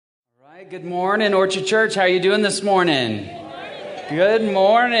Hi, good morning, Orchard Church. How are you doing this morning? Good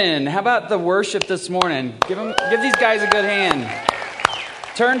morning. How about the worship this morning? Give these guys a good hand.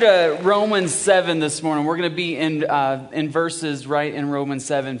 Turn to Romans 7 this morning. We're going to be in verses right in Romans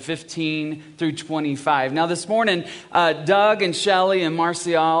 7, 15 through 25. Now this morning, Doug and Shelly and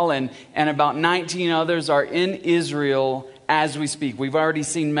Marcial and about 19 others are in Israel as we speak. We've already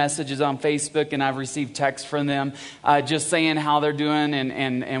seen messages on Facebook, and I've received texts from them just saying how they're doing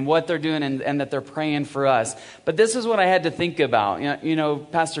and what they're doing and that they're praying for us. But this is what I had to think about. You know,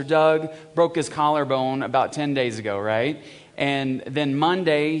 Pastor Doug broke his collarbone about 10 days ago, right? And then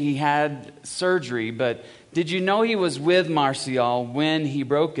Monday he had surgery. But did you know he was with Marcial when he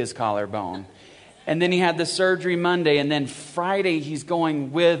broke his collarbone? And then he had the surgery Monday, and then Friday he's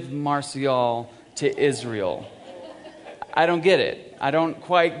going with Marcial to Israel. I don't get it. I don't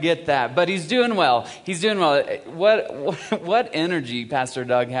quite get that. But he's doing well. He's doing well. What energy Pastor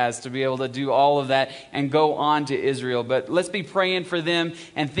Doug has to be able to do all of that and go on to Israel. But let's be praying for them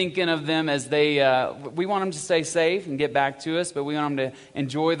and thinking of them as they, we want them to stay safe and get back to us, but we want them to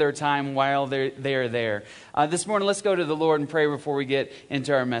enjoy their time while they're there. This morning, let's go to the Lord and pray before we get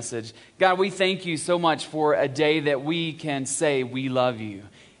into our message. God, we thank you so much for a day that we can say we love you.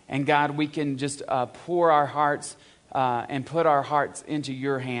 And God, we can just pour our hearts and put our hearts into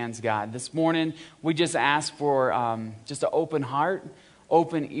your hands, God. This morning, we just ask for just an open heart,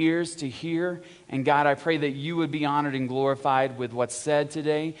 open ears to hear. And God, I pray that you would be honored and glorified with what's said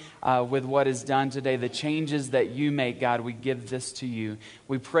today, with what is done today, the changes that you make, God. We give this to you.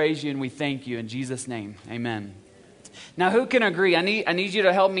 We praise you and we thank you in Jesus' name. Amen. Now, who can agree? I need you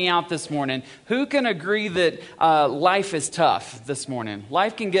to help me out this morning. Who can agree that life is tough this morning?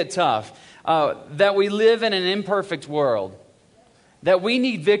 Life can get tough. That we live in an imperfect world. That we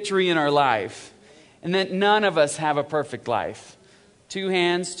need victory in our life. And that none of us have a perfect life. 2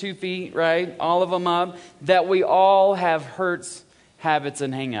 hands, 2 feet, right? All of them up. That we all have hurts, habits,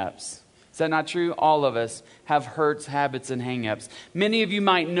 and hang-ups. Is that not true? All of us have hurts, habits, and hang-ups. Many of you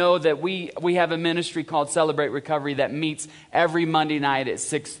might know that we have a ministry called Celebrate Recovery that meets every Monday night at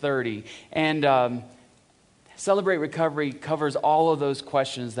 6:30. And Celebrate Recovery covers all of those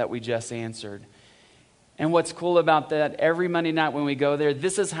questions that we just answered. And what's cool about that, every Monday night when we go there,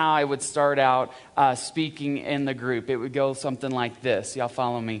 this is how I would start out speaking in the group. It would go something like this. Y'all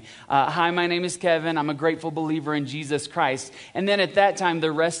follow me. Hi, my name is Kevin. I'm a grateful believer in Jesus Christ. And then at that time,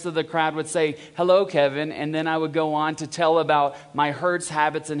 the rest of the crowd would say, hello, Kevin. And then I would go on to tell about my hurts,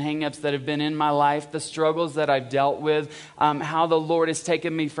 habits, and hang-ups that have been in my life, the struggles that I've dealt with, how the Lord has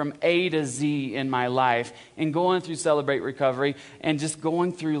taken me from A to Z in my life, and going through Celebrate Recovery, and just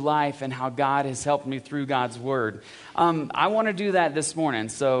going through life and how God has helped me through God's Word. I want to do that this morning,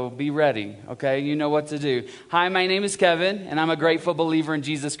 so be ready, okay? You know what to do. Hi, my name is Kevin, and I'm a grateful believer in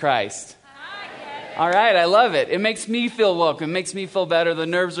Jesus Christ. Hi, Kevin. All right, I love it. It makes me feel welcome. It makes me feel better. The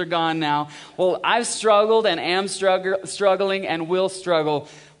nerves are gone now. Well, I've struggled and am struggling and will struggle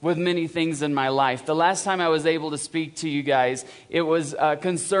with many things in my life. The last time I was able to speak to you guys, it was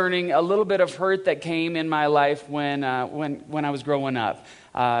concerning a little bit of hurt that came in my life when I was growing up.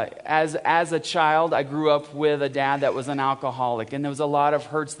 As a child, I grew up with a dad that was an alcoholic, and there was a lot of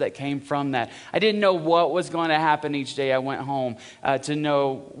hurts that came from that. I didn't know what was going to happen each day I went home to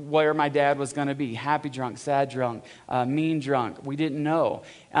know where my dad was going to be. Happy drunk, sad drunk, mean drunk. We didn't know.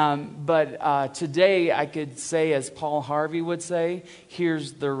 But today I could say, as Paul Harvey would say,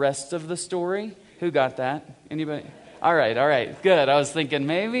 here's the rest of the story. Who got that? Anybody? All right, good. I was thinking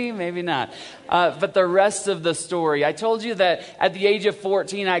maybe not. But the rest of the story, I told you that at the age of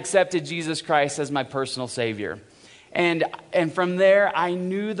 14, I accepted Jesus Christ as my personal Savior. And from there, I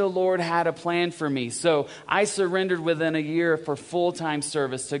knew the Lord had a plan for me. So I surrendered within a year for full-time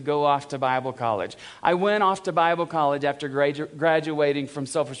service to go off to Bible college. I went off to Bible college after graduating from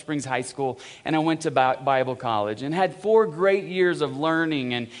Sulphur Springs High School, and I went to Bible college and had 4 great years of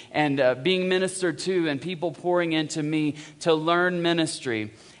learning and being ministered to and people pouring into me to learn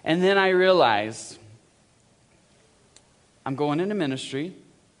ministry. And then I realized, I'm going into ministry.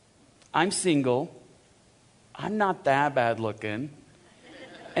 I'm single. I'm not that bad looking.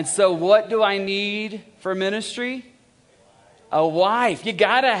 And so what do I need for ministry? A wife. You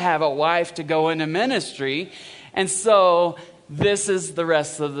got to have a wife to go into ministry. And so this is the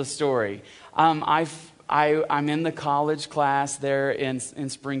rest of the story. I'm in the college class there in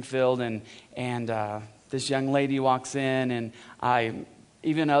Springfield, and this young lady walks in, and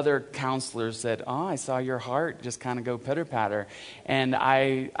even other counselors said, oh, I saw your heart just kind of go pitter-patter. And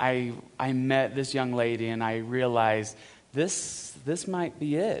I met this young lady, and I realized this might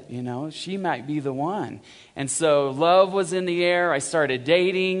be it, she might be the one. And so love was in the air. I started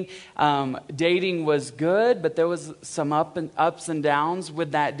dating. Dating was good, but there was some ups and downs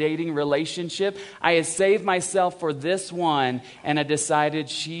with that dating relationship. I had saved myself for this one, and I decided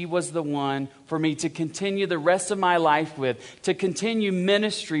she was the one for me to continue the rest of my life with, to continue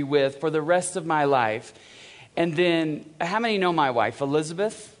ministry with for the rest of my life. And then, how many know my wife,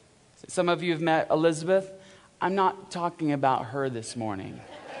 Elizabeth? Some of you have met Elizabeth. I'm not talking about her this morning.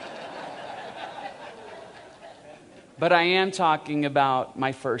 But I am talking about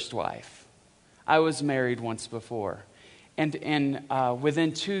my first wife. I was married once before. And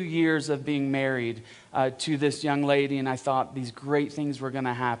within 2 years of being married to this young lady, and I thought these great things were going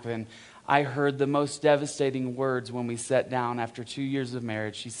to happen, I heard the most devastating words when we sat down after 2 years of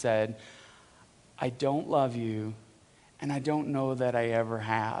marriage. She said, "I don't love you, and I don't know that I ever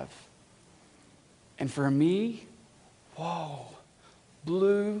have." And for me,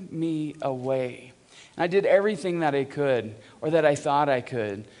 blew me away. And I did everything that I could, or that I thought I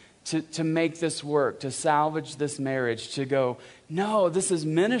could, to make this work, to salvage this marriage, to go, no, this is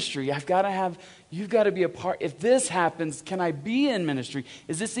ministry. You've got to be a part. If this happens, can I be in ministry?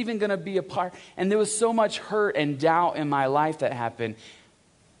 Is this even going to be a part? And there was so much hurt and doubt in my life that happened.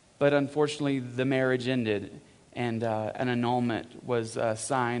 But unfortunately, the marriage ended, and an annulment was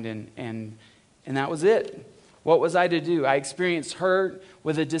signed, and that was it. What was I to do? I experienced hurt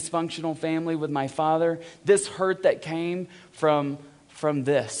with a dysfunctional family with my father. This hurt that came from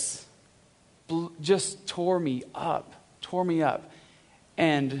this just tore me up.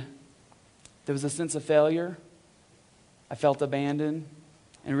 And there was a sense of failure. I felt abandoned.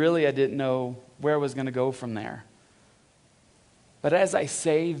 And really, I didn't know where I was going to go from there. But as I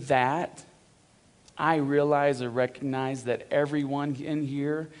say that, I realize or recognize that everyone in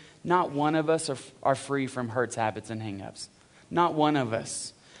here, not one of us are free from hurts, habits, and hang-ups. Not one of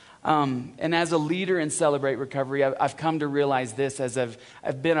us. And as a leader in Celebrate Recovery, I've come to realize this as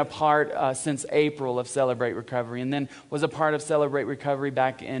I've been a part since April of Celebrate Recovery, and then was a part of Celebrate Recovery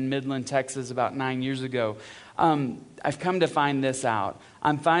back in Midland, Texas about 9 years ago. I've come to find this out.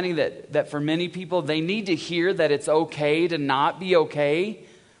 I'm finding that for many people, they need to hear that it's okay to not be okay,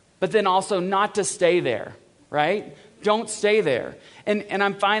 but then also not to stay there, right? Don't stay there. And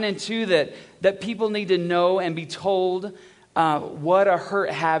I'm finding, too, that people need to know and be told what a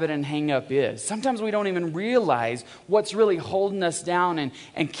hurt, habit, and hang-up is. Sometimes we don't even realize what's really holding us down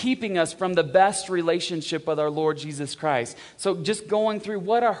and keeping us from the best relationship with our Lord Jesus Christ. So just going through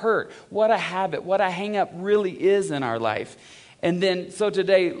what a hurt, what a habit, what a hang-up really is in our life. And then, so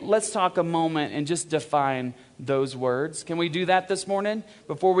today, let's talk a moment and just define those words. Can we do that this morning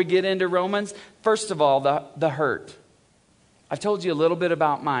before we get into Romans? First of all, the hurt. I've told you a little bit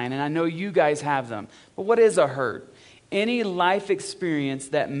about mine, and I know you guys have them. But what is a hurt? Any life experience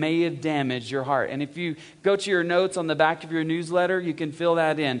that may have damaged your heart. And if you go to your notes on the back of your newsletter, you can fill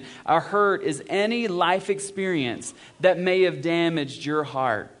that in. A hurt is any life experience that may have damaged your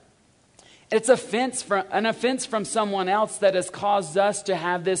heart. It's an offense from someone else that has caused us to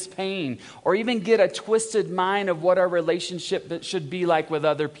have this pain, or even get a twisted mind of what our relationship should be like with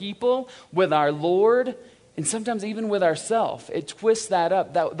other people, with our Lord, and sometimes even with ourselves. It twists that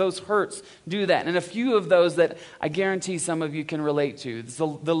up. Those hurts do that. And a few of those that I guarantee some of you can relate to.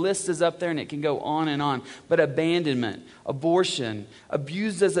 The list is up there and it can go on and on. But abandonment, abortion,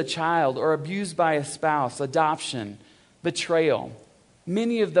 abused as a child or abused by a spouse, adoption, betrayal.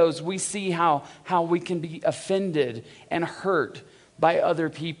 Many of those we see how we can be offended and hurt by other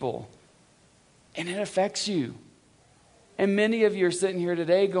people. And it affects you. And many of you are sitting here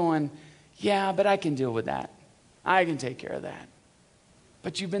today going, yeah, but I can deal with that. I can take care of that.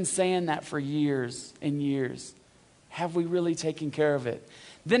 But you've been saying that for years and years. Have we really taken care of it?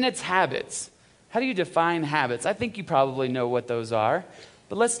 Then it's habits. How do you define habits? I think you probably know what those are.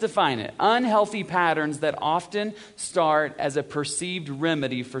 But let's define it. Unhealthy patterns that often start as a perceived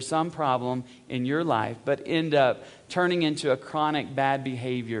remedy for some problem in your life, but end up turning into a chronic bad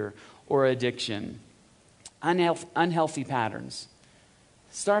behavior or addiction. Unhealthy patterns.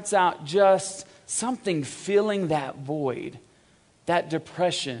 Starts out just something filling that void, that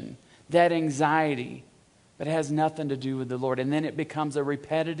depression, that anxiety, but it has nothing to do with the Lord. And then it becomes a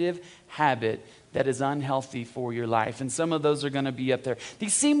repetitive habit that is unhealthy for your life. And some of those are going to be up there.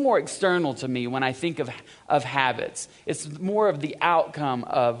 These seem more external to me when I think of habits. It's more of the outcome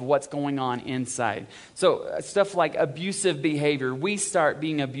of what's going on inside. So stuff like abusive behavior. We start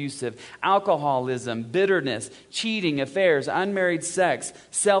being abusive. Alcoholism, bitterness, cheating, affairs, unmarried sex,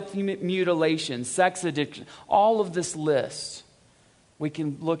 self-mutilation, sex addiction. All of this list we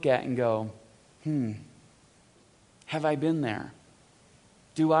can look at and go, Have I been there?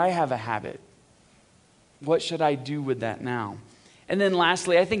 Do I have a habit? What should I do with that now? And then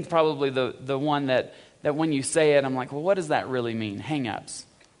lastly, I think probably the one that when you say it, I'm like, well, what does that really mean? Hang-ups.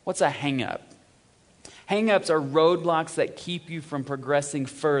 What's a hang-up? Hang-ups are roadblocks that keep you from progressing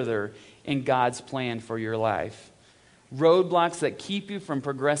further in God's plan for your life. Roadblocks that keep you from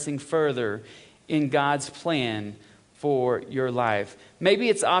progressing further in God's plan for your life. Maybe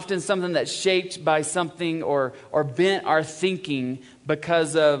it's often something that's shaped by something or bent our thinking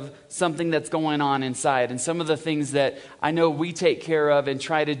because of something that's going on inside. And some of the things that I know we take care of and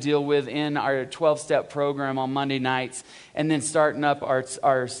try to deal with in our 12-step program on Monday nights, and then starting up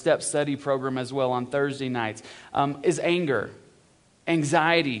our step study program as well on Thursday nights, is anger,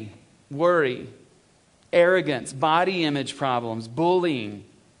 anxiety, worry, arrogance, body image problems, bullying,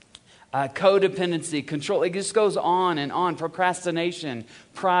 codependency, control. It just goes on and on. Procrastination,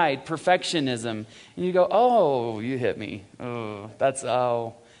 pride, perfectionism. And you go, oh, you hit me. And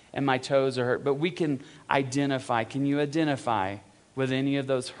my toes are hurt. But we can identify. Can you identify with any of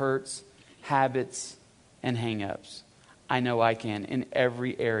those hurts, habits, and hang-ups? I know I can in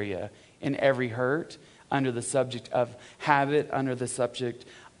every area, in every hurt, under the subject of habit, under the subject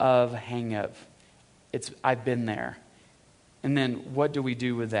of hang-up. I've been there. And then what do we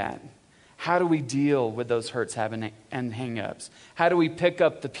do with that? How do we deal with those hurts and hang-ups? How do we pick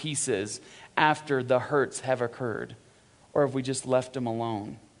up the pieces after the hurts have occurred? Or have we just left them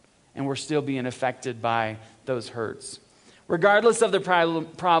alone and we're still being affected by those hurts? Regardless of the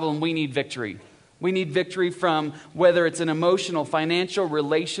problem, we need victory. We need victory from whether it's an emotional, financial,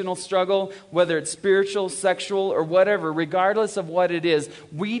 relational struggle, whether it's spiritual, sexual, or whatever. Regardless of what it is,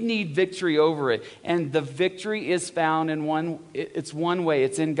 we need victory over it. And the victory is found in one way.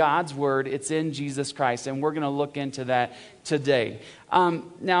 It's in God's Word. It's in Jesus Christ. And we're going to look into that today.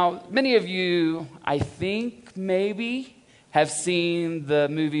 Now, many of you, I think, maybe, have seen the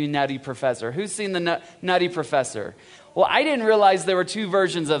movie Nutty Professor. Who's seen the Nutty Professor? Well, I didn't realize there were two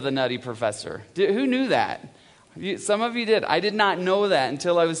versions of the Nutty Professor. Who knew that? Some of you did. I did not know that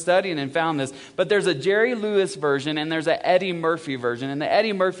until I was studying and found this. But there's a Jerry Lewis version and there's an Eddie Murphy version. And the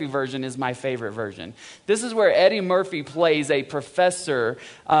Eddie Murphy version is my favorite version. This is where Eddie Murphy plays a professor,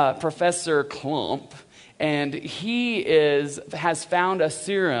 Professor Klump. And he has found a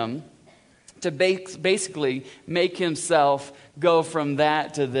serum to basically make himself go from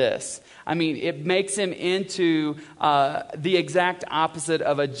that to this. I mean, it makes him into the exact opposite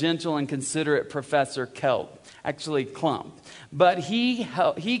of a gentle and considerate Professor Klump. But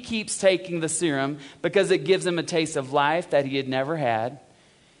he keeps taking the serum because it gives him a taste of life that he had never had.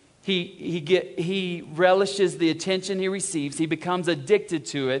 He relishes the attention he receives. He becomes addicted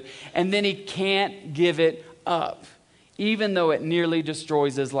to it, and then he can't give it up, even though it nearly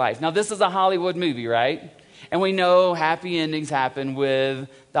destroys his life. Now, this is a Hollywood movie, right? And we know happy endings happen with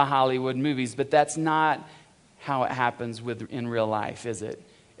the Hollywood movies, but that's not how it happens in real life, is it?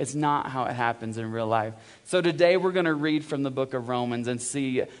 It's not how it happens in real life. So today we're going to read from the book of Romans and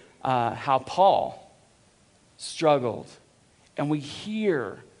see how Paul struggled. And we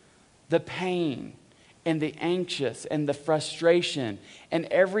hear the pain and the anxious and the frustration and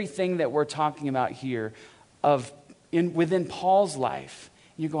everything that we're talking about here within Paul's life.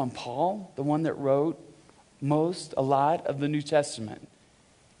 You're going, Paul, the one that wrote a lot of the New Testament.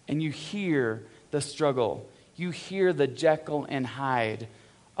 And you hear the struggle. You hear the Jekyll and Hyde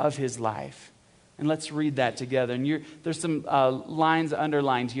of his life. And let's read that together. And there's some lines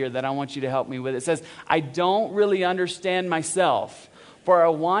underlined here that I want you to help me with. It says, I don't really understand myself, for I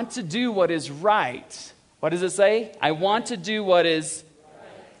want to do what is right. What does it say? I want to do what is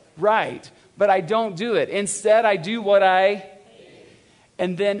right, but I don't do it. Instead, I do what I...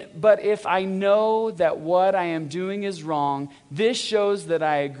 but if I know that what I am doing is wrong, this shows that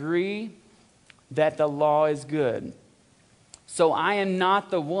I agree that the law is good. So I am not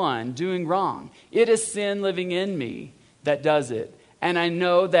the one doing wrong. It is sin living in me that does it. And I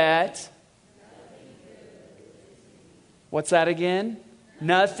know that... What's that again?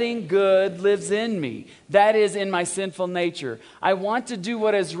 Nothing good lives in me. That is in my sinful nature. I want to do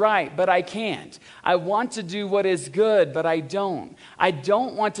what is right, but I can't. I want to do what is good, but I don't. I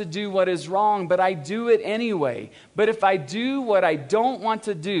don't want to do what is wrong, but I do it anyway. But if I do what I don't want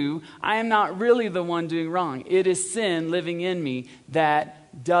to do, I am not really the one doing wrong. It is sin living in me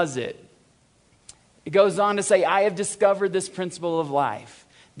that does it. It goes on to say, I have discovered this principle of life,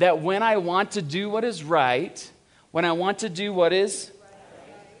 that when I want to do what is right, when I want to do what is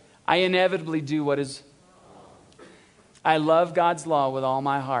I inevitably do what is... I love God's law with all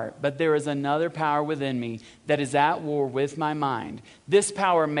my heart, but there is another power within me that is at war with my mind. This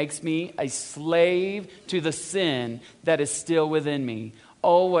power makes me a slave to the sin that is still within me.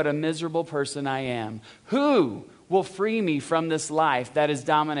 Oh, what a miserable person I am. Who will free me from this life that is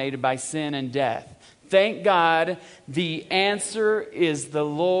dominated by sin and death? Thank God, the answer is the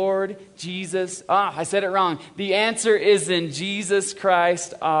Lord Jesus. I said it wrong. The answer is in Jesus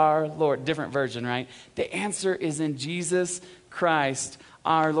Christ our Lord. Different version, right? The answer is in Jesus Christ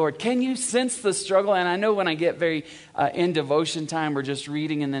our Lord. Can you sense the struggle? And I know when I get very in devotion time or just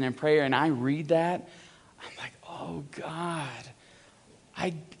reading and then in prayer and I read that, I'm like, oh God,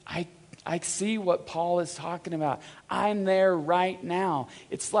 I see what Paul is talking about. I'm there right now.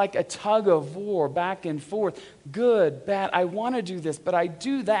 It's like a tug of war back and forth. Good, bad. I want to do this, but I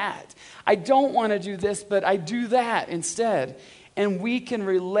do that. I don't want to do this, but I do that instead. And we can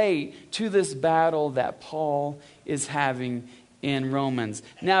relate to this battle that Paul is having in Romans.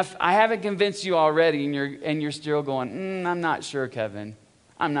 Now, if I haven't convinced you already and you're still going, I'm not sure, Kevin.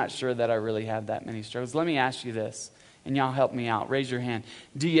 I'm not sure that I really have that many struggles. Let me ask you this. And y'all help me out. Raise your hand.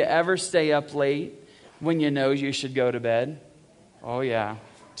 Do you ever stay up late when you know you should go to bed? Oh, yeah.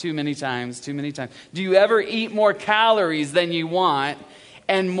 Too many times. Do you ever eat more calories than you want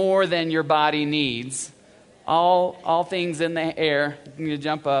and more than your body needs? All things in the air. You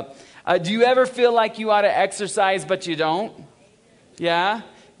jump up. Do you ever feel like you ought to exercise but you don't? Yeah?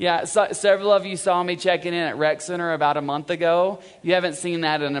 Yeah, so, several of you saw me checking in at Rec Center about a month ago. You haven't seen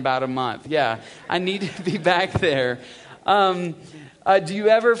that in about a month. Yeah, I need to be back there. Do you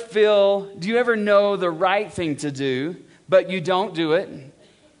ever know the right thing to do, but you don't do it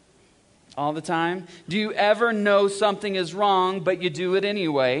all the time? Do you ever know something is wrong, but you do it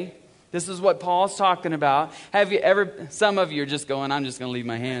anyway? This is what Paul's talking about. Have you ever, some of you are just going, I'm just going to leave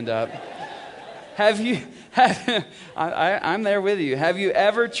my hand up. I'm there with you. Have you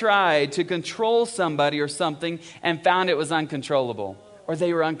ever tried to control somebody or something and found it was uncontrollable? Or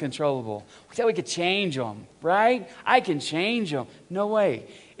they were uncontrollable? We thought we could change them, right? I can change them. No way.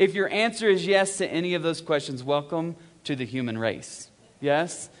 If your answer is yes to any of those questions, welcome to the human race.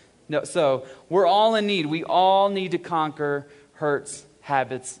 Yes? No. So we're all in need. We all need to conquer hurts,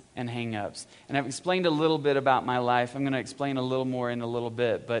 habits, and hang-ups. And I've explained a little bit about my life. I'm going to explain a little more in a little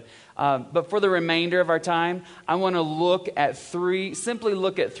bit. But for the remainder of our time, I want to simply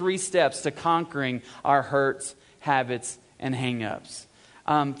look at three steps to conquering our hurts, habits, and hang-ups.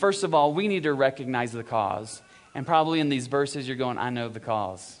 First of all, we need to recognize the cause. And probably in these verses, you're going, I know the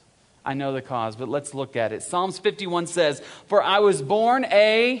cause. I know the cause, but let's look at it. Psalms 51 says, For I was born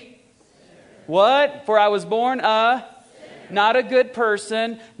a... What? For I was born a... Not a good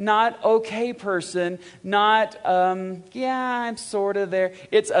person, not okay person, not, I'm sort of there.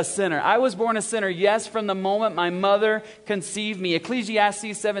 It's a sinner. I was born a sinner, yes, from the moment my mother conceived me. Ecclesiastes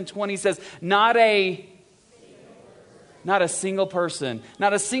 7:20 says, not a single person.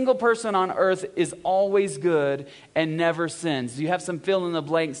 Not a single person on earth is always good and never sins. You have some fill in the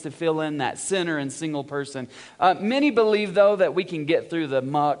blanks to fill in that sinner and single person. Many believe, though, that we can get through the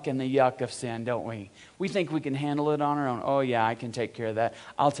muck and the yuck of sin, don't we? We think we can handle it on our own. Oh, yeah, I can take care of that.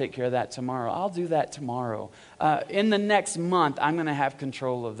 I'll take care of that tomorrow. I'll do that tomorrow. In the next month, I'm going to have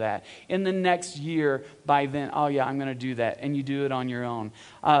control of that. In the next year, by then, oh, yeah, I'm going to do that. And you do it on your own.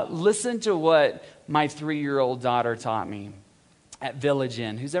 Listen to what my 3-year-old daughter taught me at Village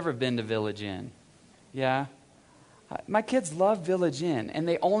Inn. Who's ever been to Village Inn? Yeah? My kids love Village Inn, and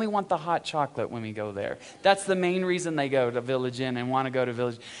they only want the hot chocolate when we go there. That's the main reason they go to Village Inn and want to go to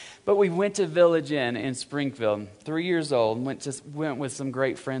Village Inn. But we went to Village Inn in Springfield, 3 years old, went with some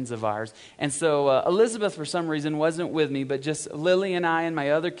great friends of ours. And so Elizabeth, for some reason, wasn't with me, but just Lily and I and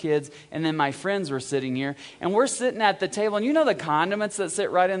my other kids, and then my friends were sitting here. And we're sitting at the table, and you know the condiments that sit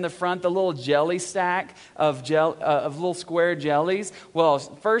right in the front, the little jelly stack of little square jellies? Well,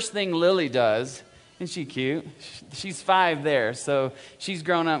 first thing Lily does, isn't she cute? She's 5 there, so she's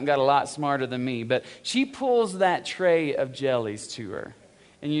grown up and got a lot smarter than me. But she pulls that tray of jellies to her.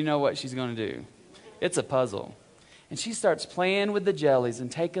 And you know what she's going to do? It's a puzzle. And she starts playing with the jellies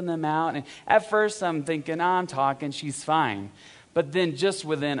and taking them out. And at first I'm thinking, I'm talking, she's fine. But then just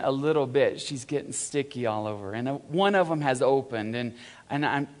within a little bit, she's getting sticky all over. And one of them has opened. And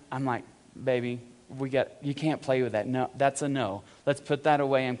I'm like, baby, you can't play with that. No, that's a no. Let's put that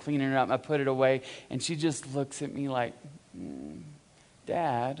away. I'm cleaning it up. I put it away. And she just looks at me like,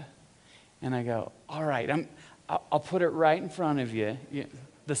 Dad. And I go, all right, I'll put it right in front of you.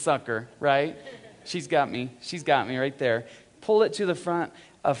 The sucker, right? She's got me right there. Pull it to the front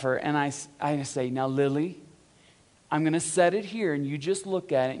of her, and I say, now, Lily, I'm going to set it here, and you just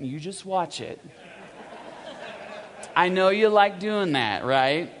look at it, and you just watch it. I know you like doing that,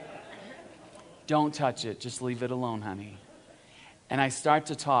 right? Don't touch it. Just leave it alone, honey. And I start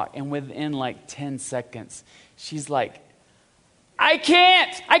to talk, and within like 10 seconds, she's like, I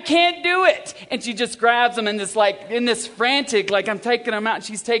can't do it. And she just grabs them and this like in this frantic, like I'm taking them out, and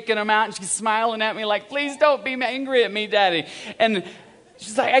she's taking them out, and she's smiling at me like, please don't be angry at me, Daddy. And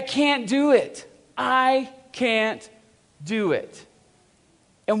she's like, I can't do it. I can't do it.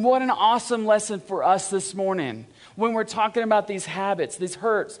 And what an awesome lesson for us this morning when we're talking about these habits, these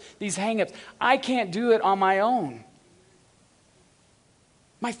hurts, these hang-ups. I can't do it on my own.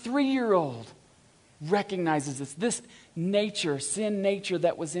 My 3-year-old recognizes this nature, sin nature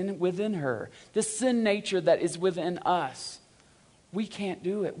that was within her, this sin nature that is within us. We can't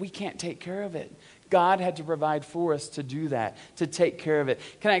do it. We can't take care of it. God had to provide for us to do that, to take care of it.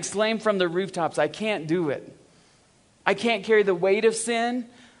 Can I exclaim from the rooftops, I can't do it. I can't carry the weight of sin.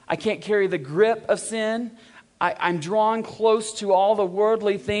 I can't carry the grip of sin. I'm drawn close to all the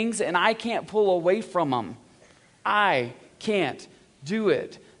worldly things, and I can't pull away from them. I can't do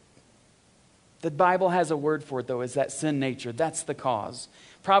it. The Bible has a word for it, though, is that sin nature. That's the cause.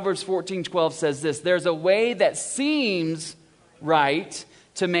 Proverbs 14:12 says this, there's a way that seems right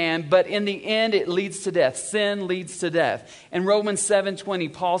to man, but in the end it leads to death. Sin leads to death. In Romans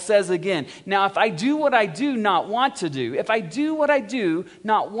 7:20, Paul says again, now if I do what I do not want to do, if I do what I do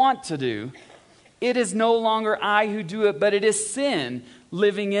not want to do, it is no longer I who do it, but it is sin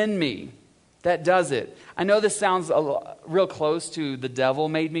living in me that does it. I know this sounds real close to the devil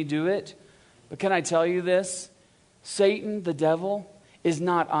made me do it, but can I tell you this? Satan, the devil, is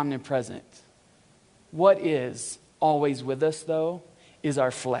not omnipresent. What is always with us, though, is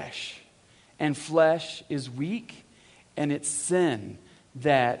our flesh. And flesh is weak, and it's sin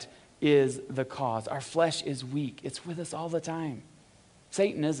that is the cause. Our flesh is weak. It's with us all the time.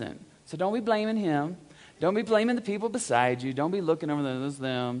 Satan isn't. So don't be blaming him. Don't be blaming the people beside you. Don't be looking over there. There's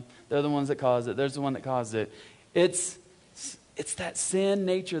them. They're the ones that caused it. There's the one that caused it. It's that sin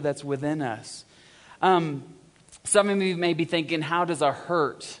nature that's within us. Some of you may be thinking, how does a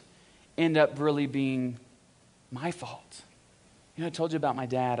hurt end up really being my fault? You know, I told you about my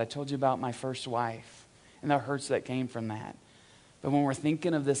dad. I told you about my first wife and the hurts that came from that. But when we're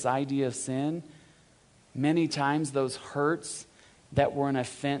thinking of this idea of sin, many times those hurts that were an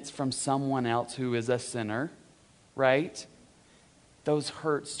offense from someone else who is a sinner, right? Those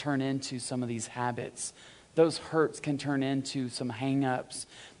hurts turn into some of these habits. Those hurts can turn into some hang-ups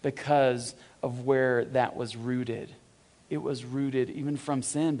because of where that was rooted. It was rooted even from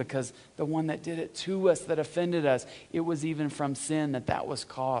sin, because the one that did it to us, that offended us, it was even from sin that was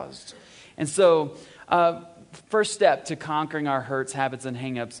caused. And so, first step to conquering our hurts, habits, and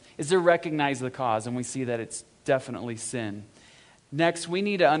hang-ups is to recognize the cause, and we see that it's definitely sin. Next, we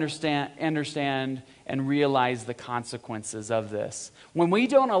need to understand and realize the consequences of this. When we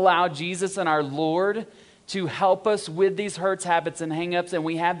don't allow Jesus and our Lord to help us with these hurts, habits, and hang-ups, and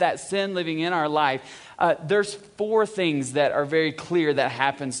we have that sin living in our life, there's 4 things that are very clear that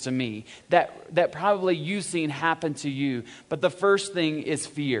happens to me, that probably you've seen happen to you. But the first thing is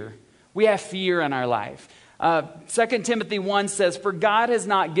fear. We have fear in our life. 2 Timothy 1 says, for God has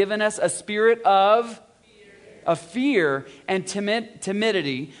not given us a spirit of fear and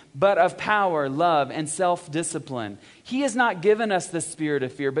timidity, but of power, love, and self-discipline. He has not given us the spirit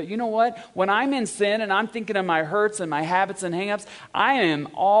of fear. But you know what? When I'm in sin and I'm thinking of my hurts and my habits and hang-ups, I am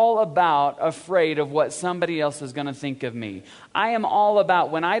all about afraid of what somebody else is going to think of me. I am all about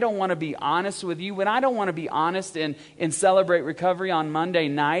when I don't want to be honest with you, when I don't want to be honest in Celebrate Recovery on Monday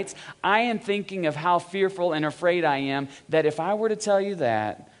nights, I am thinking of how fearful and afraid I am that if I were to tell you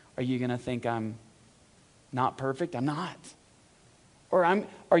that, are you going to think I'm not perfect? I'm not. Or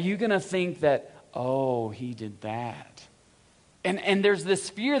are you going to think that, oh, he did that? And there's this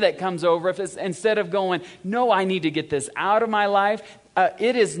fear that comes over if instead of going, no, I need to get this out of my life.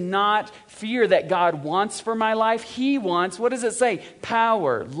 It is not fear that God wants for my life. He wants, what does it say?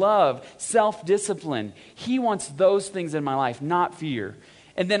 Power, love, self-discipline. He wants those things in my life, not fear.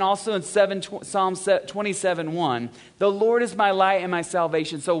 And then also in Psalm 27:1, the Lord is my light and my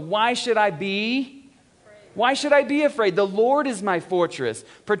salvation. So why should I be afraid? The Lord is my fortress,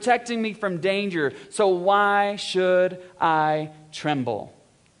 protecting me from danger. So why should I tremble?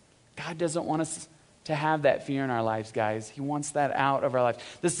 God doesn't want us to have that fear in our lives, guys. He wants that out of our lives.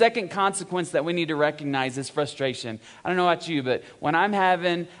 The second consequence that we need to recognize is frustration. I don't know about you, but when I'm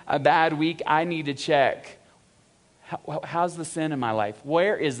having a bad week, I need to check, How's the sin in my life?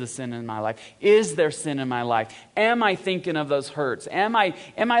 Where is the sin in my life? Is there sin in my life? Am I thinking of those hurts? Am I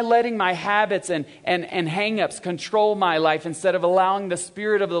letting my habits and hang-ups control my life instead of allowing the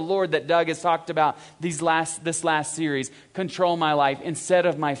Spirit of the Lord that Doug has talked about this last series control my life instead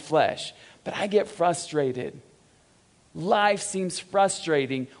of my flesh? But I get frustrated. Life seems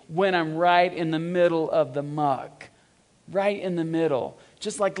frustrating when I'm right in the middle of the muck. Right in the middle.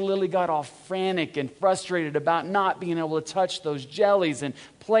 Just like Lily got all frantic and frustrated about not being able to touch those jellies and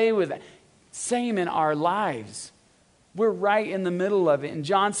play with it. Same in our lives. We're right in the middle of it. In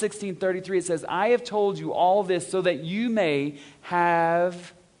John 16:33 it says, I have told you all this so that you may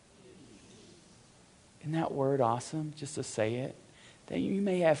have... Isn't that word awesome? Just to say it. That you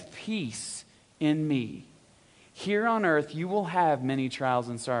may have peace in me. Here on earth you will have many trials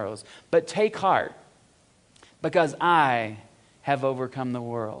and sorrows. But take heart, because I have overcome the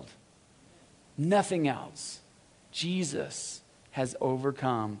world. Nothing else. Jesus has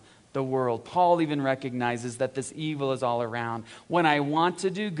overcome the world. Paul even recognizes that this evil is all around. When I want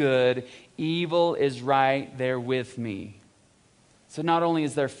to do good, evil is right there with me. So not only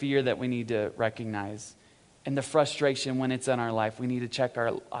is there fear that we need to recognize, and the frustration when it's in our life, we need to check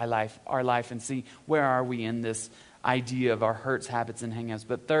our life and see where are we in this idea of our hurts, habits, and hang-ups.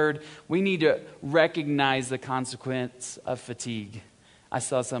 But third, we need to recognize the consequence of fatigue. I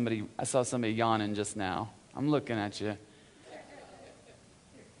saw somebody yawning just now. I'm looking at you.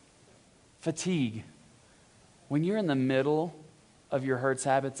 Fatigue. When you're in the middle of your hurts,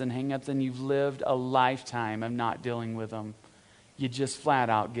 habits, and hang-ups, and you've lived a lifetime of not dealing with them, you just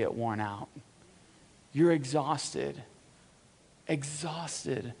flat out get worn out. You're exhausted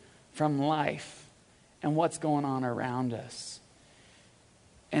from life and what's going on around us.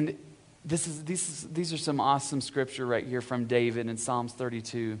 And these are some awesome scripture right here from David in Psalms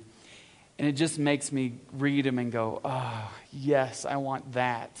 32. And it just makes me read them and go, oh, yes, I want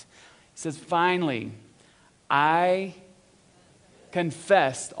that. It says, finally, I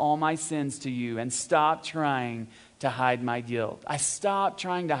confessed all my sins to you and stopped trying to hide my guilt. I stopped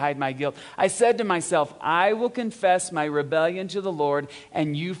trying to hide my guilt. I said to myself, I will confess my rebellion to the Lord,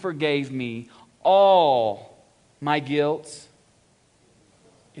 and you forgave me. All my guilt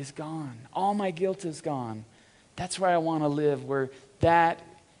is gone. All my guilt is gone. That's where I want to live, where that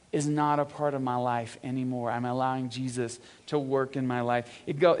is not a part of my life anymore. I'm allowing Jesus to work in my life.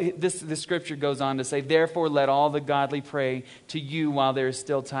 This scripture goes on to say, therefore let all the godly pray to you while there is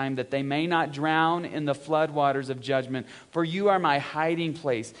still time, that they may not drown in the floodwaters of judgment. For you are my hiding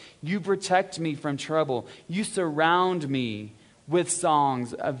place. You protect me from trouble. You surround me with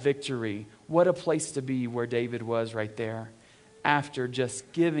songs of victory. What a place to be where David was right there after just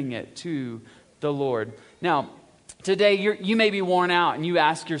giving it to the Lord. Now, today, you may be worn out and you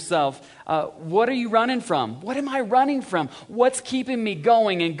ask yourself, what are you running from? What am I running from? What's keeping me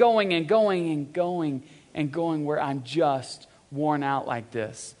going and going and going and going and going where I'm just worn out like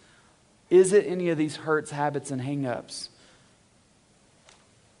this? Is it any of these hurts, habits, and hang-ups?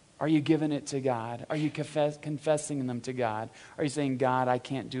 Are you giving it to God? Are you confessing them to God? Are you saying, God, I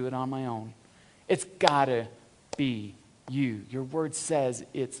can't do it on my own? It's got to be you. Your word says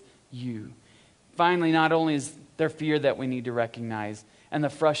it's you. Finally, not only is there fear that we need to recognize, and the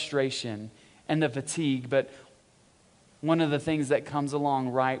frustration and the fatigue, but one of the things that comes along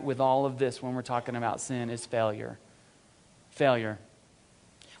right with all of this when we're talking about sin is failure. Failure.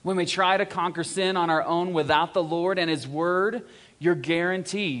 When we try to conquer sin on our own without the Lord and His Word, you're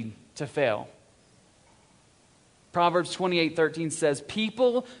guaranteed to fail. Proverbs 28:13 says,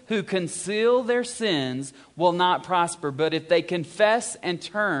 people who conceal their sins will not prosper, but if they confess and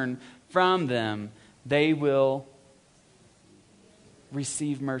turn from them, they will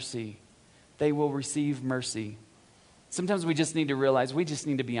receive mercy. They will receive mercy. Sometimes we just need to realize we just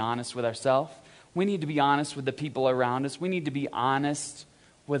need to be honest with ourselves. We need to be honest with the people around us. We need to be honest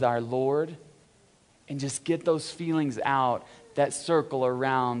with our Lord and just get those feelings out that circle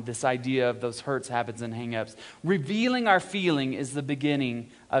around this idea of those hurts, habits, and hang-ups. Revealing our feeling is the beginning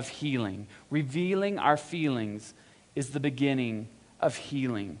of healing. Revealing our feelings is the beginning of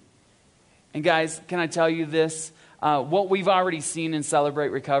healing. And guys, can I tell you this? What we've already seen in Celebrate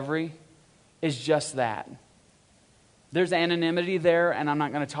Recovery is just that. There's anonymity there, and I'm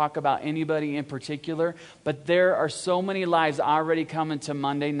not going to talk about anybody in particular, but there are so many lives already coming to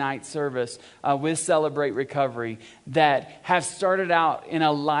Monday night service with Celebrate Recovery that have started out in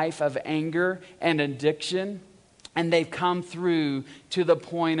a life of anger and addiction, And they've come through to the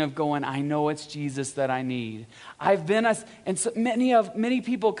point of going, I know it's Jesus that I need. And so many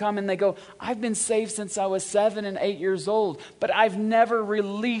people come and they go, I've been saved since I was 7 and 8 years old, but I've never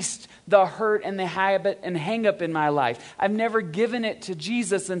released the hurt and the habit and hang up in my life. I've never given it to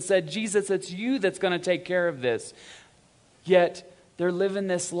Jesus and said, Jesus, it's you that's going to take care of this. Yet they're living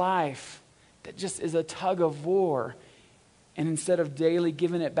this life that just is a tug of war. And instead of daily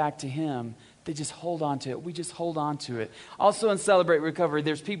giving it back to Him, they just hold on to it. We just hold on to it. Also in Celebrate Recovery,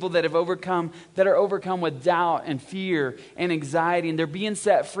 there's people that are overcome with doubt and fear and anxiety, and they're being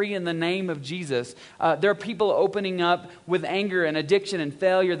set free in the name of Jesus. There are people opening up with anger and addiction and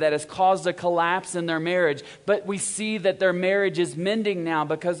failure that has caused a collapse in their marriage. But we see that their marriage is mending now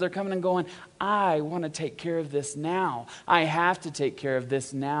because they're coming and going, I want to take care of this now. I have to take care of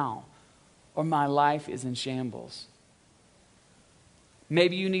this now, or my life is in shambles.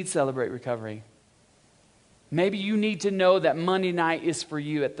 Maybe you need Celebrate Recovery. Maybe you need to know that Monday night is for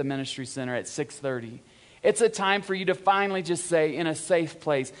you at the Ministry Center at 6:30. It's a time for you to finally just say in a safe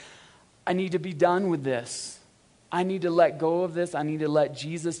place, I need to be done with this. I need to let go of this. I need to let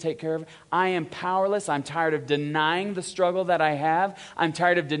Jesus take care of it. I am powerless. I'm tired of denying the struggle that I have. I'm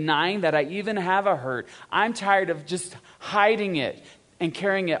tired of denying that I even have a hurt. I'm tired of just hiding it and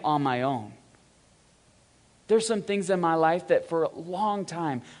carrying it on my own. There's some things in my life that for a long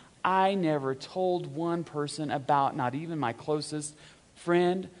time, I never told one person about, not even my closest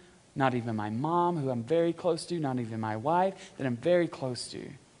friend, not even my mom, who I'm very close to, not even my wife, that I'm very close to.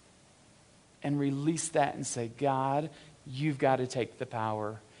 And release that and say, God, you've got to take the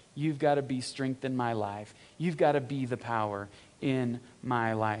power. You've got to be strength in my life. You've got to be the power in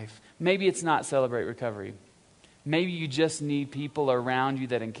my life. Maybe it's not Celebrate Recovery. Maybe you just need people around you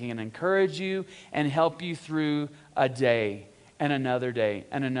that can encourage you and help you through a day and another day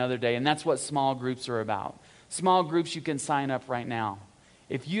and another day. And that's what small groups are about. Small groups, you can sign up right now.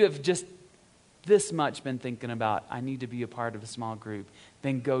 If you have just this much been thinking about, I need to be a part of a small group,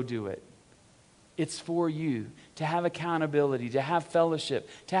 then go do it. It's for you to have accountability, to have fellowship,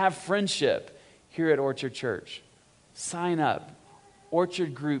 to have friendship here at Orchard Church. Sign up.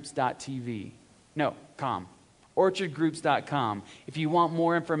 orchardgroups.tv. No, com. orchardgroups.com. If you want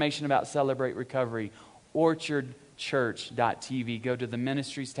more information about Celebrate Recovery, orchardchurch.tv. Go to the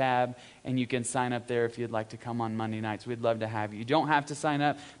Ministries tab and you can sign up there if you'd like to come on Monday nights. We'd love to have you. You don't have to sign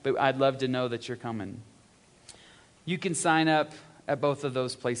up, but I'd love to know that you're coming. You can sign up at both of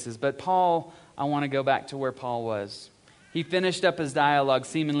those places. But Paul, I want to go back to where Paul was. He finished up his dialogue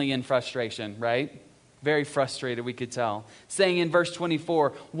seemingly in frustration, right? Very frustrated, we could tell. Saying in verse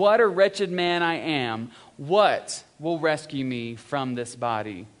 24, what a wretched man I am. What will rescue me from this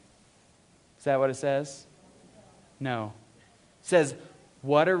body? Is that what it says? No. It says,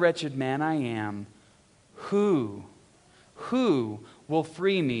 what a wretched man I am. Who will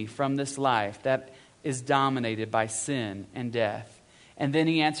free me from this life that is dominated by sin and death? And then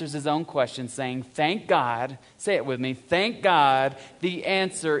he answers his own question saying, thank God, say it with me, thank God the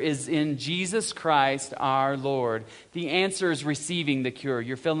answer is in Jesus Christ our Lord. The answer is receiving the cure.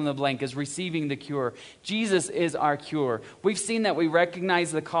 Your fill in the blank is receiving the cure. Jesus is our cure. We've seen that we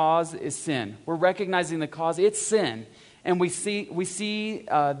recognize the cause is sin. We're recognizing the cause, it's sin. And we see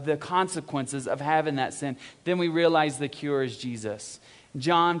the consequences of having that sin. Then we realize the cure is Jesus. 1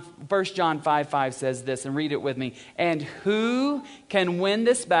 John 5:5 says this, and read it with me. And who can win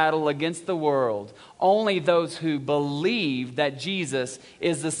this battle against the world? Only those who believe that Jesus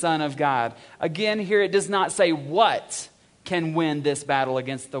is the Son of God. Again, here it does not say what can win this battle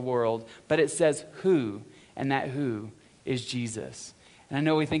against the world, but it says who, and that who is Jesus. And I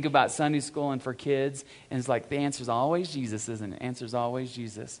know we think about Sunday school and for kids, and it's like the answer's always Jesus, isn't it? The answer's always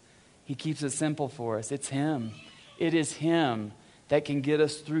Jesus. He keeps it simple for us. It's Him. It is Him that can get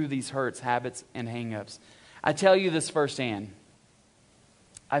us through these hurts, habits, and hang-ups. I tell you this firsthand.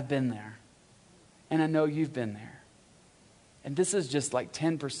 I've been there. And I know you've been there. And this is just like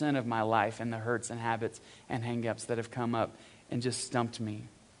 10% of my life and the hurts and habits and hang-ups that have come up and just stumped me.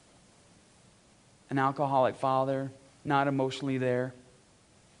 An alcoholic father, not emotionally there.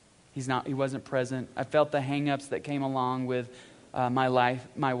 He wasn't present. I felt the hang-ups that came along with my life,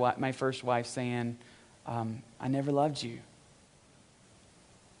 my first wife saying, I never loved you.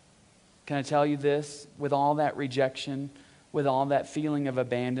 Can I tell you this? With all that rejection, with all that feeling of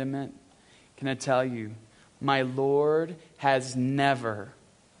abandonment, can I tell you, my Lord has never,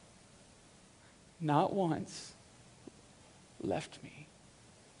 not once, left me.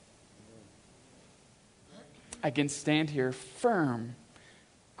 I can stand here firm,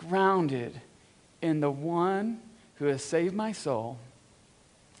 grounded in the one who has saved my soul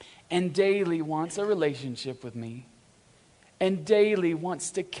and daily wants a relationship with me. and daily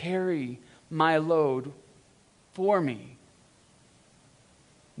wants to carry my load for me.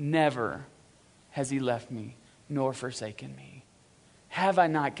 Never has he left me nor forsaken me. Have I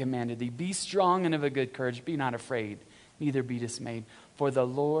not commanded thee? Be strong and of a good courage. Be not afraid, neither be dismayed. For the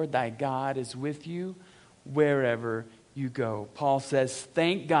Lord thy God is with you wherever you go. Paul says,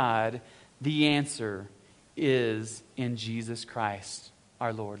 thank God the answer is in Jesus Christ,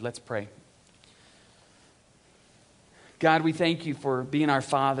 our Lord. Let's pray. God, we thank you for being our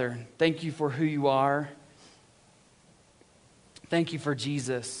Father. Thank you for who you are. Thank you for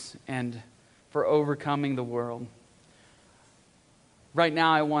Jesus and for overcoming the world. Right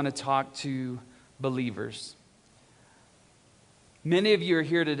now, I want to talk to believers. Many of you are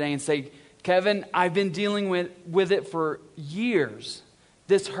here today and say, Kevin, I've been dealing with it for years,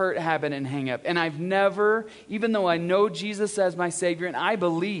 this hurt, habit, and hang up. And I've never, even though I know Jesus as my Savior and I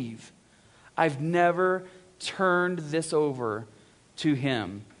believe, I've never turned this over to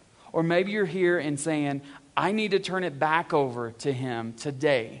Him. Or maybe you're here and saying, I need to turn it back over to Him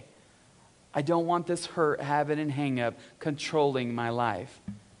today. I don't want this hurt, habit, and hang up controlling my life.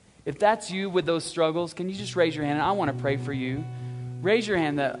 If that's you with those struggles, can you just raise your hand? I want to pray for you. Raise your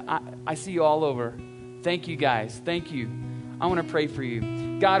hand. That I see you all over. Thank you, guys. Thank you. I want to pray for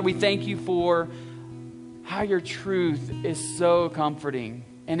you. God, we thank you for how your truth is so comforting.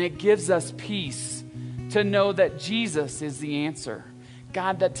 And it gives us peace to know that Jesus is the answer.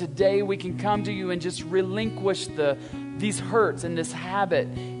 God, that today we can come to you and just relinquish these hurts and this habit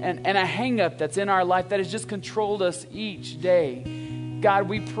and a hang-up that's in our life that has just controlled us each day. God,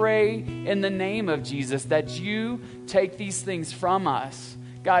 we pray in the name of Jesus that you take these things from us.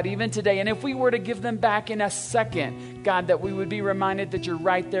 God, even today, and if we were to give them back in a second, God, that we would be reminded that you're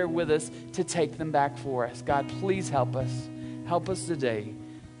right there with us to take them back for us. God, please help us. Help us today.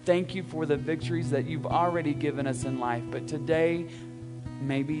 Thank you for the victories that you've already given us in life. But today,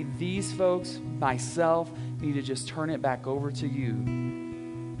 maybe these folks, myself, need to just turn it back over to you.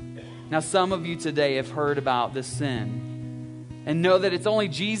 Now, some of you today have heard about this sin and know that it's only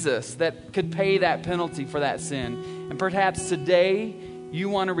Jesus that could pay that penalty for that sin. And perhaps today you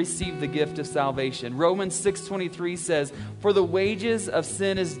want to receive the gift of salvation. Romans 6:23 says, for the wages of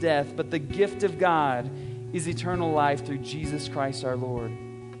sin is death, but the gift of God is eternal life through Jesus Christ our Lord.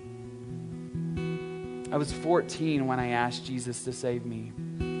 I was 14 when I asked Jesus to save me.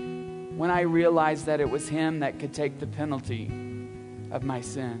 When I realized that it was Him that could take the penalty of my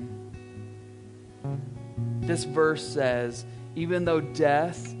sin. This verse says, even though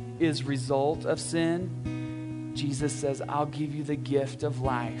death is result of sin, Jesus says, I'll give you the gift of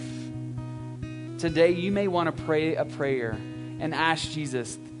life. Today, you may want to pray a prayer and ask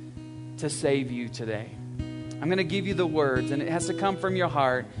Jesus to save you today. I'm going to give you the words, and it has to come from your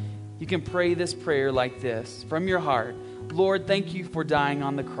heart. You can pray this prayer like this, from your heart. Lord, thank you for dying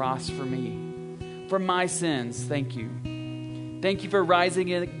on the cross for me. For my sins, thank you. Thank you for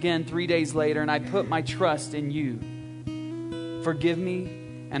rising again 3 days later, and I put my trust in you. Forgive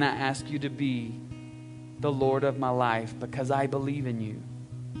me, and I ask you to be the Lord of my life because I believe in you.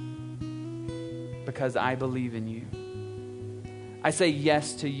 Because I believe in you. I say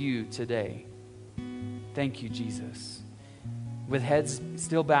yes to you today. Thank you, Jesus. With heads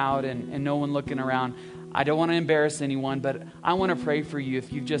still bowed and no one looking around, I don't want to embarrass anyone, but I want to pray for you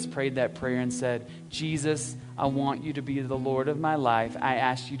if you've just prayed that prayer and said, Jesus, I want you to be the Lord of my life. I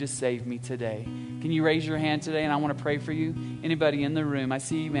ask you to save me today. Can you raise your hand today and I want to pray for you? Anybody in the room? I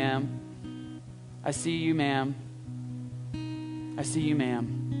see you, ma'am. I see you, ma'am. I see you,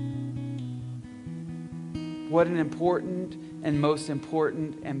 ma'am. What an important and most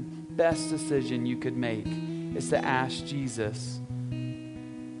important and best decision you could make is to ask Jesus.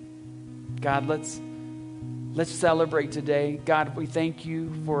 God, let's celebrate today. God, we thank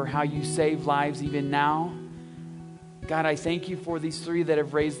you for how you save lives even now. God, I thank you for these three that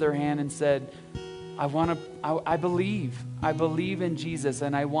have raised their hand and said, I believe in Jesus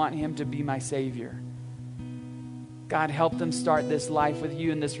and I want him to be my Savior. God, help them start this life with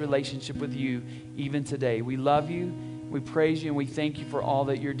you and this relationship with you even today. We love you, we praise you, and we thank you for all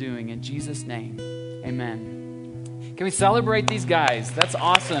that you're doing. In Jesus' name, amen. Can we celebrate these guys? That's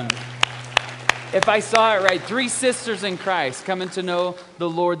awesome. If I saw it right, 3 sisters in Christ coming to know the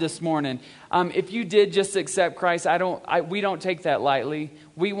Lord this morning. If you did just accept Christ, we don't take that lightly.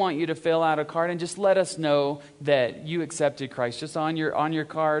 We want you to fill out a card and just let us know that you accepted Christ. Just on your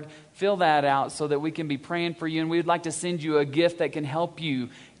card, fill that out so that we can be praying for you. And we'd like to send you a gift that can help you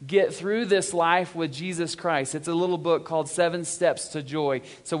get through this life with Jesus Christ. It's a little book called 7 Steps to Joy.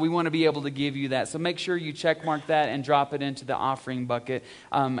 So we want to be able to give you that. So make sure you check mark that and drop it into the offering bucket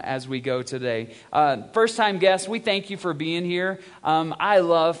as we go today. First-time guests, we thank you for being here. I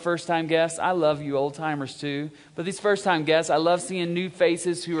love first-time guests. I love you old-timers too. But these first-time guests, I love seeing new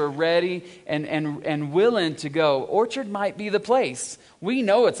faces who are ready and willing to go. Orchard might be the place. We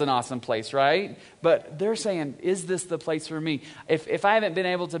know it's an awesome place, right? But they're saying, is this the place for me? If I haven't been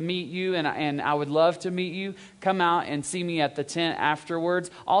able to meet you, and I would love to meet you, come out and see me at the tent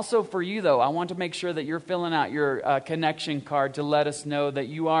afterwards. Also for you, though, I want to make sure that you're filling out your connection card to let us know that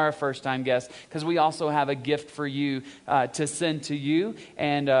you are a first-time guest, because we also have a gift for you to send to you.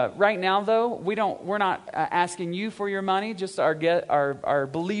 And right now, though, we're not asking you for your money, just our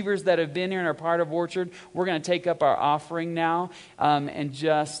believers that have been here and are part of Orchard. We're going to take up our offering now and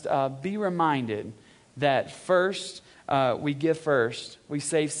just be reminded that first, we give first, we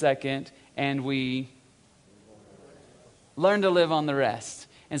save second, and we learn to live on the rest.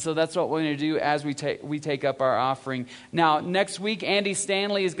 And so that's what we're going to do as we take up our offering. Now, next week, Andy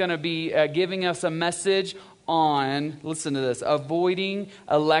Stanley is going to be giving us a message on, listen to this, avoiding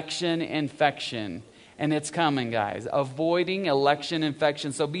election infection. And it's coming, guys. Avoiding election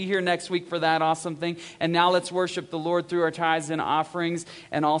infection. So be here next week for that awesome thing. And now let's worship the Lord through our tithes and offerings,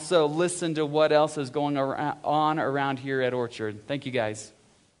 and also listen to what else is going on around here at Orchard. Thank you, guys.